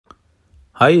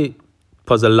Hi,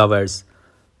 puzzle lovers.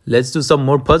 Let's do some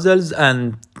more puzzles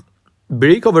and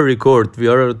break our record. We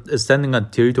are standing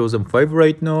at 3005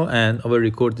 right now, and our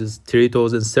record is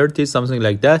 3030, something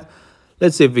like that.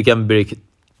 Let's see if we can break it.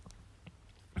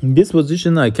 In this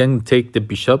position, I can take the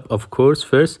bishop, of course,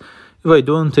 first. If I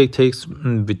don't take takes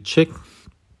with check.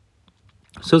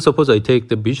 So suppose I take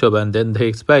the bishop and then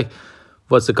takes back.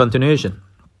 What's the continuation?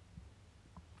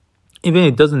 Even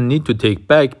it doesn't need to take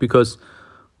back, because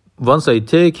once I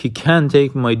take, he can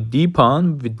take my d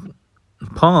pawn with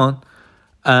pawn,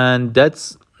 and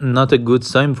that's not a good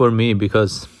sign for me,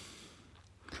 because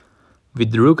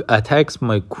with rook attacks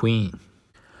my queen.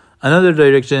 Another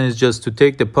direction is just to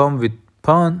take the pawn with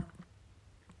pawn,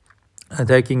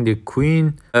 attacking the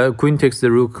queen. Queen takes the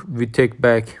rook, we take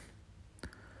back.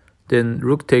 Then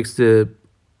rook takes the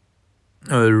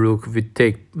rook, we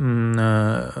take,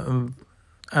 and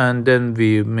then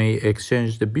we may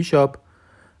exchange the bishop,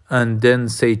 and then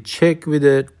say check with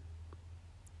it.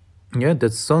 Yeah,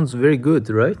 that sounds very good,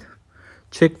 right?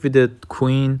 Check with the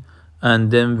queen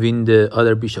and then win the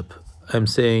other bishop. I'm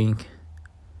saying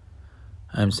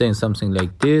something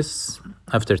like this.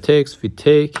 After takes, we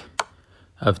take.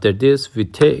 After this, we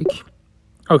take.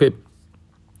 Okay.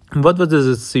 What was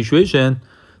the situation?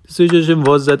 The situation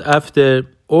was that after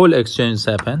all exchanges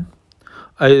happen,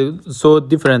 I saw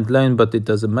different line, but it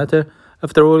doesn't matter.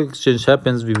 After all exchange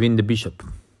happens, we win the bishop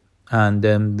and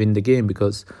then win the game,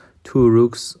 because two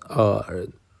rooks are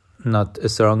not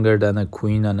stronger than a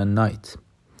queen and a knight.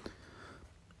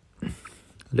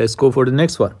 Let's go for the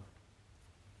next one.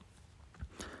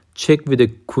 Check with the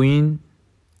queen.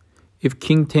 If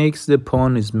king takes, the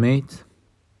pawn is mate.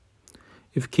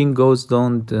 If king goes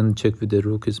down, then check with the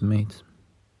rook is mate.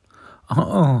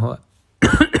 Oh,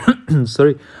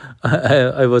 sorry.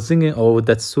 I was thinking, oh,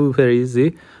 that's super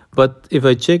easy. But if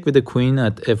I check with the queen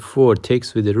at f4,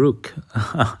 takes with the rook.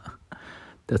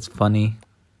 That's funny.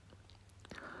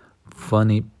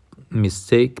 Funny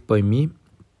mistake by me.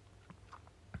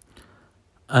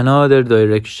 Another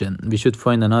direction. We should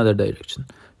find another direction.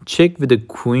 Check with the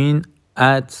queen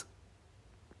at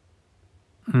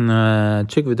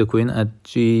check with the queen at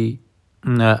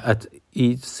at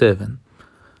e7.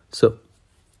 So,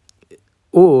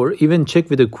 or even check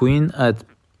with the queen at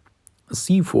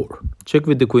c4. Check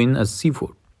with the queen at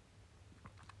c4.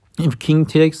 If king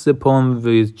takes the pawn,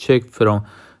 we check from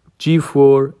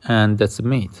g4, and that's a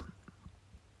mate.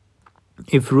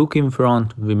 If rook in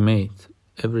front, we mate.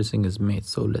 Everything is mate,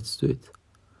 so let's do it.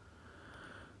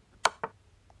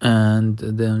 And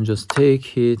then just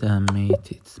take it and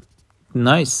mate it.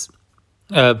 Nice.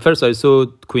 First I saw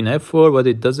queen f4, but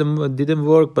it didn't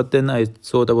work. But then I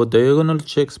thought about diagonal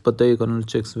checks, but diagonal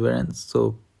checks weren't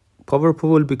so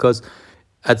powerful, because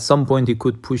at some point he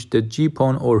could push the g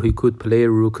pawn, or he could play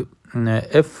rook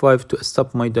f5 to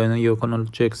stop my diagonal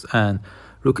checks, and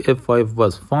rook f5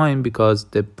 was fine because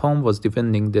the pawn was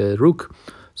defending the rook.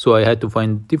 So I had to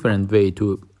find a different way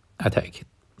to attack it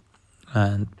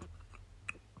and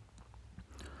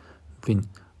win.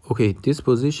 Okay, this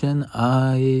position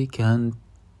I can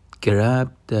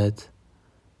grab that.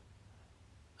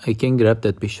 I can grab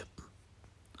that bishop.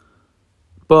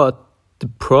 But the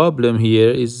problem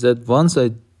here is that once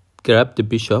I grab the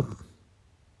bishop,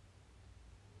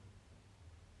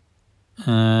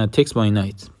 takes my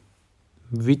knight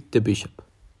with the bishop.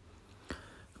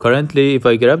 Currently, if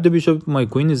I grab the bishop, my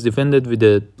queen is defended with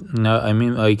the.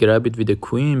 I grab it with the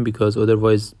queen, because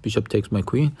otherwise bishop takes my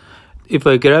queen. If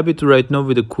I grab it right now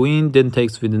with the queen, then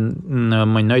takes with the,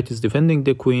 my knight is defending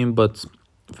the queen. But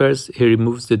first he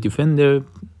removes the defender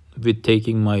with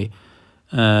taking my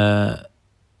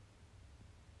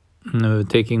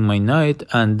knight,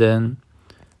 and then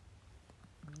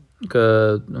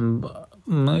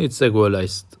it's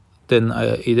equalized. Then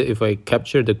if I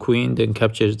capture the queen, then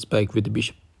captures back with the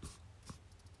bishop.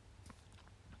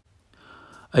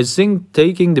 I think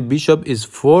taking the bishop is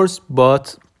forced,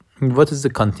 but what is the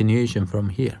continuation from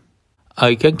here?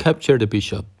 I can capture the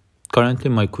bishop. Currently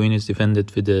my queen is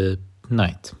defended with the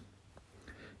knight.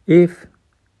 If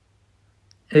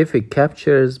it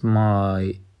captures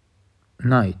my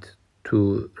knight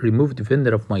to remove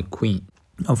defender of my queen,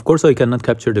 of course I cannot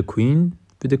capture the queen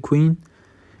with the queen.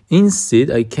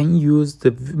 Instead, I can use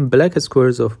the black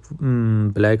squares of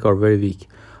black are very weak.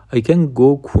 I can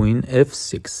go queen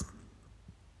f6.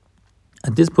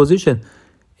 At this position,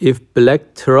 if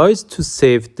black tries to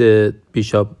save the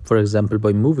bishop, for example,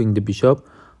 by moving the bishop,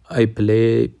 I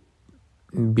play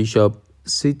bishop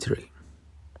c3.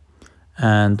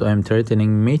 And I'm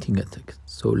threatening mating attack.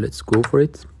 So let's go for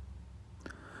it.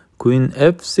 Queen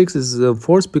f6 is a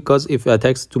force, because if it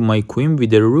attacks to my queen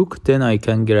with the rook, then I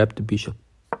can grab the bishop.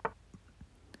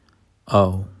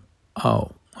 Oh,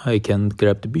 oh, I can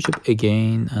grab the bishop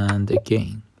again and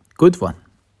again. Good one.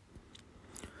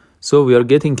 So we are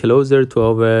getting closer to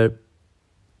our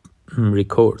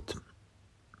record.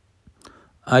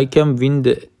 I can win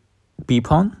the b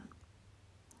pawn.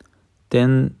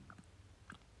 Then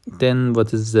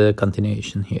what is the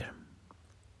continuation here?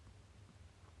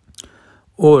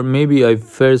 Or maybe I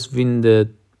first win the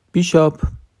bishop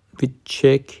with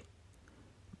check,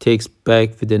 takes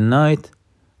back with the knight,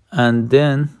 and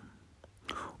then,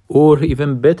 or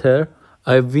even better,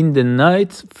 I win the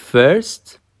knight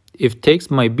first. If takes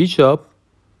my bishop,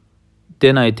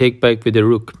 then I take back with the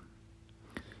rook.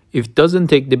 If doesn't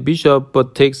take the bishop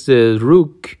but takes the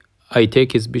rook, I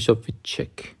take his bishop with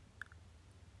check.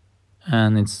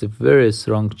 And it's a very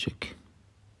strong check.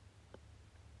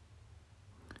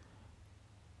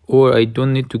 Or I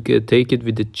don't need to take it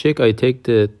with the check, I take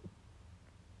the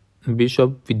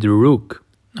bishop with the rook.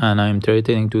 And I'm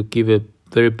threatening to give a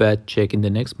very bad check in the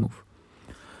next move.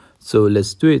 So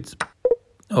let's do it.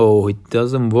 Oh, it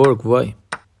doesn't work. Why?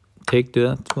 Take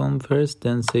that one first,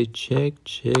 then say check,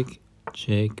 check,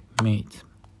 check, mate.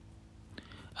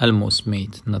 Almost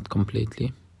mate, not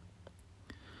completely.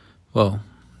 Wow,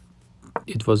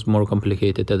 it was more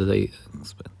complicated than I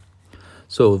expected.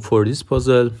 So for this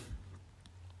puzzle,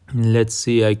 let's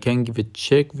see, I can give a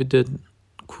check with the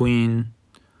queen,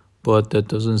 but that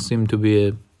doesn't seem to be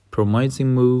a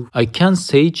promising move. I can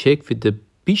say check with the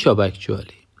bishop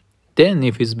actually. Then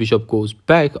if his bishop goes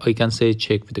back, I can say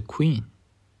check with the queen.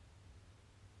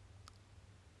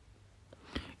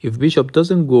 If bishop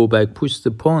doesn't go back, push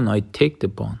the pawn, I take the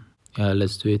pawn. Yeah,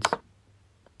 let's do it.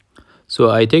 So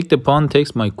I take the pawn,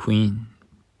 takes my queen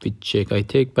with check. I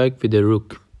take back with the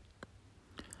rook.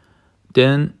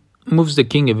 Then moves the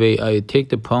king away. I take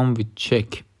the pawn with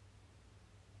check.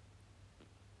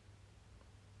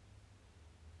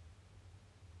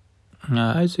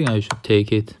 I think I should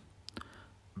take it.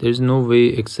 There's no way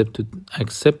except to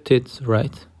accept it,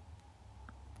 right?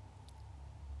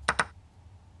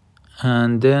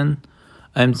 And then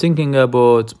I'm thinking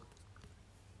about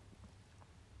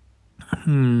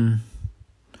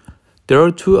there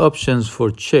are two options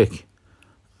for check.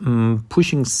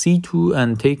 Pushing c2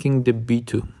 and taking the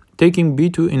b2. Taking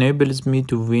b2 enables me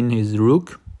to win his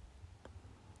rook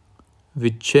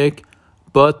with check,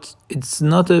 but it's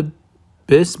not a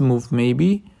best move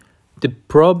maybe. The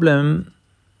problem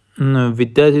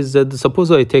with that is that suppose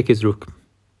I take his rook,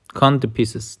 count the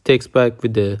pieces, takes back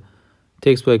with the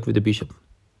bishop,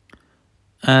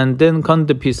 and then count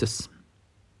the pieces.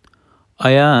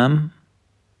 I am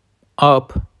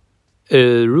up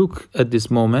a rook at this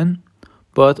moment,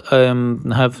 but I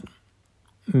have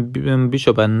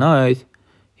bishop and knight.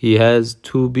 He has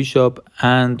two bishop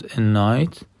and a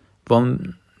knight,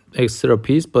 one extra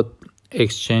piece, but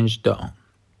exchange down.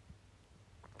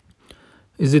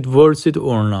 Is it worth it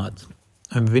or not?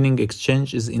 A winning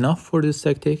exchange is enough for this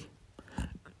tactic?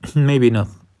 Maybe not.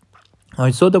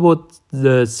 I thought about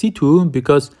the c2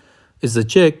 because it's a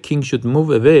check, king should move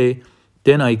away,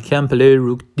 then I can play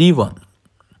rook d1.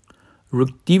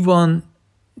 Rook d1,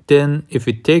 then if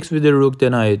it takes with the rook,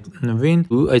 then I win.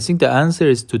 I think the answer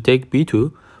is to take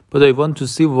b2, but I want to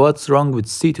see what's wrong with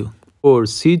c2. Or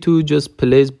c2 just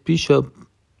plays bishop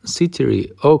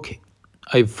c3. Okay,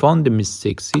 I found the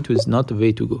mistake. c2 is not the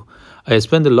way to go. I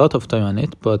spent a lot of time on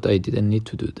it, but I didn't need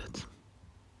to do that.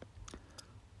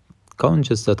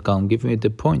 Countchess.com, give me the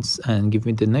points and give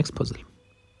me the next puzzle.